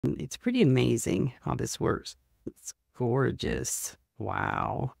It's pretty amazing how this works. It's gorgeous.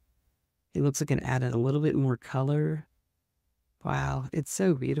 Wow. It looks like it added a little bit more color. Wow, it's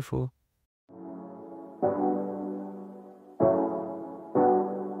so beautiful.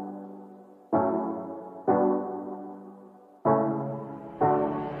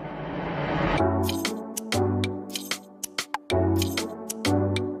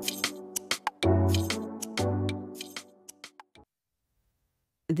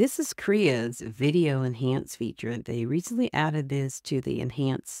 This is Krea's video enhance feature. They recently added this to the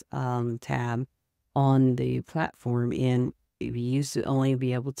enhance tab on the platform, and we used to only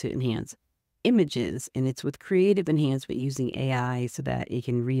be able to enhance images, and it's with creative enhancement using AI so that it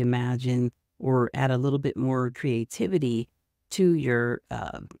can reimagine or add a little bit more creativity to your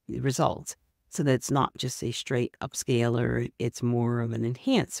results, so that it's not just a straight upscaler, it's more of an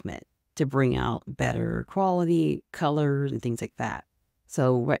enhancement to bring out better quality, colors, and things like that.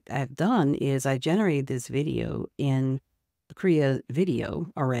 So what I've done is I generated this video in Krea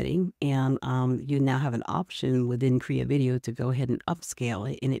Video already, and you now have an option within Krea Video to go ahead and upscale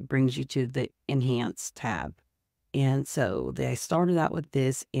it, and it brings you to the Enhance tab. And so I started out with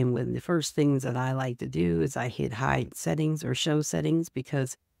this, and one of the first things that I like to do is I hit hide settings or show settings,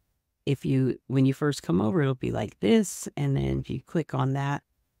 because when you first come over, it'll be like this, and then if you click on that,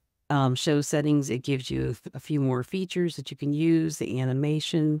 show settings, it gives you a few more features that you can use. The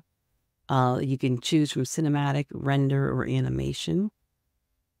animation, you can choose from cinematic, render, or animation.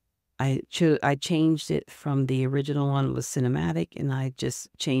 I changed it from the original one was cinematic, and I just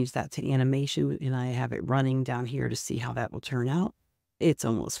changed that to animation, and I have it running down here to see how that will turn out. It's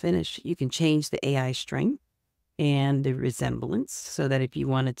almost finished. You can change the AI strength and the resemblance so that if you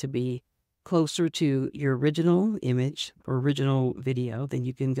want it to be closer to your original image or original video, then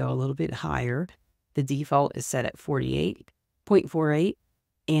you can go a little bit higher. The default is set at 48.48,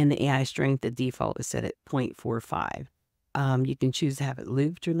 and the AI strength, the default is set at 0.45. You can choose to have it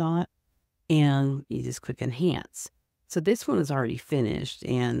looped or not, and you just click enhance. So this one is already finished,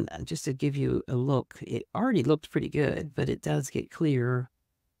 and just to give you a look, it already looked pretty good, but it does get clearer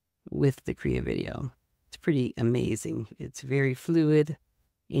with the Krea video. It's pretty amazing. It's very fluid,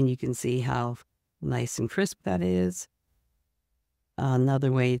 and you can see how nice and crisp that is.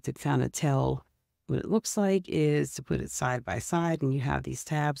 Another way to kind of tell what it looks like is to put it side by side, and you have these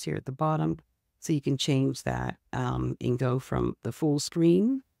tabs here at the bottom. So you can change that and go from the full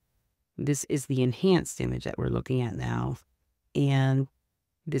screen. This is the enhanced image that we're looking at now. And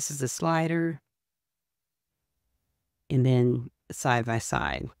this is the slider. And then side by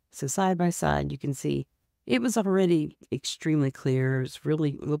side. So side by side, you can see it was already extremely clear. It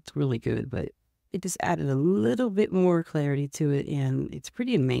looked really good, but it just added a little bit more clarity to it, and it's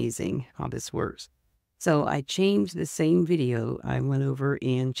pretty amazing how this works. So I changed the same video. I went over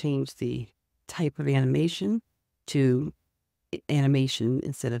and changed the type of animation to animation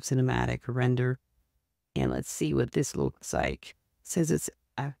instead of cinematic or render. And let's see what this looks like. It says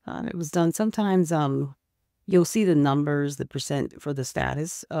I thought it was done. Sometimes you'll see the numbers, the percent for the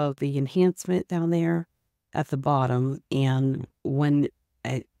status of the enhancement down there at the bottom. And when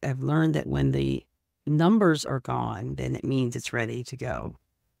I've learned that when the numbers are gone, then it means it's ready to go.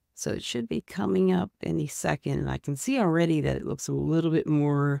 So it should be coming up any second. And I can see already that it looks a little bit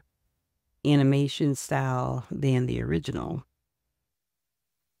more animation style than the original.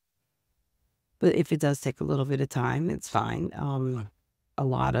 But if it does take a little bit of time, it's fine. A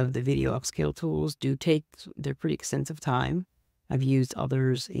lot of the video upscale tools they're pretty extensive time. I've used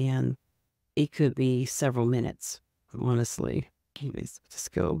others, and it could be several minutes, honestly. Let's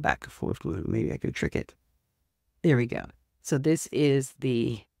just go back and forth. Maybe I could trick it. There we go. So this is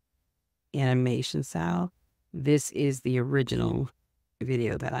the animation style. This is the original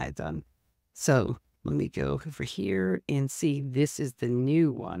video that I've done. So let me go over here and see, this is the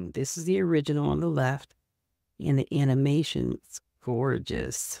new one. This is the original on the left, and the animation's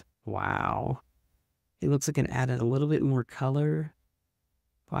gorgeous. Wow. It looks like it added a little bit more color.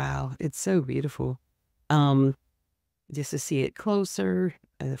 Wow, it's so beautiful. Just to see it closer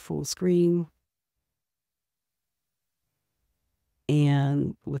at a full screen,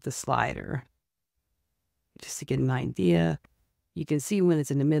 and with the slider, just to get an idea. You can see when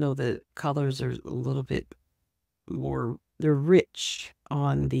it's in the middle, the colors are a little bit more, they're rich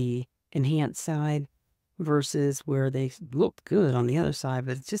on the enhanced side versus where they look good on the other side,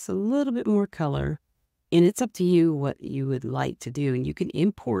 but it's just a little bit more color. And it's up to you what you would like to do. And you can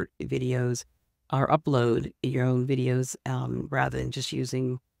import videos or upload your own videos rather than just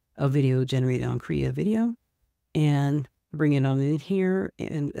using a video generated on Krea Video, and bring it on in here,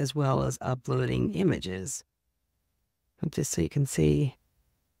 and as well as uploading images. Just so you can see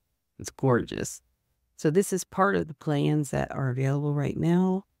It's gorgeous. So this is part of the plans that are available right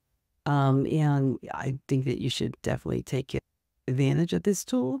now. And I think that you should definitely take advantage of this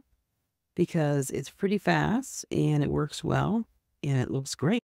tool because it's pretty fast and it works well and it looks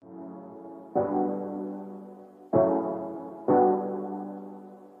great.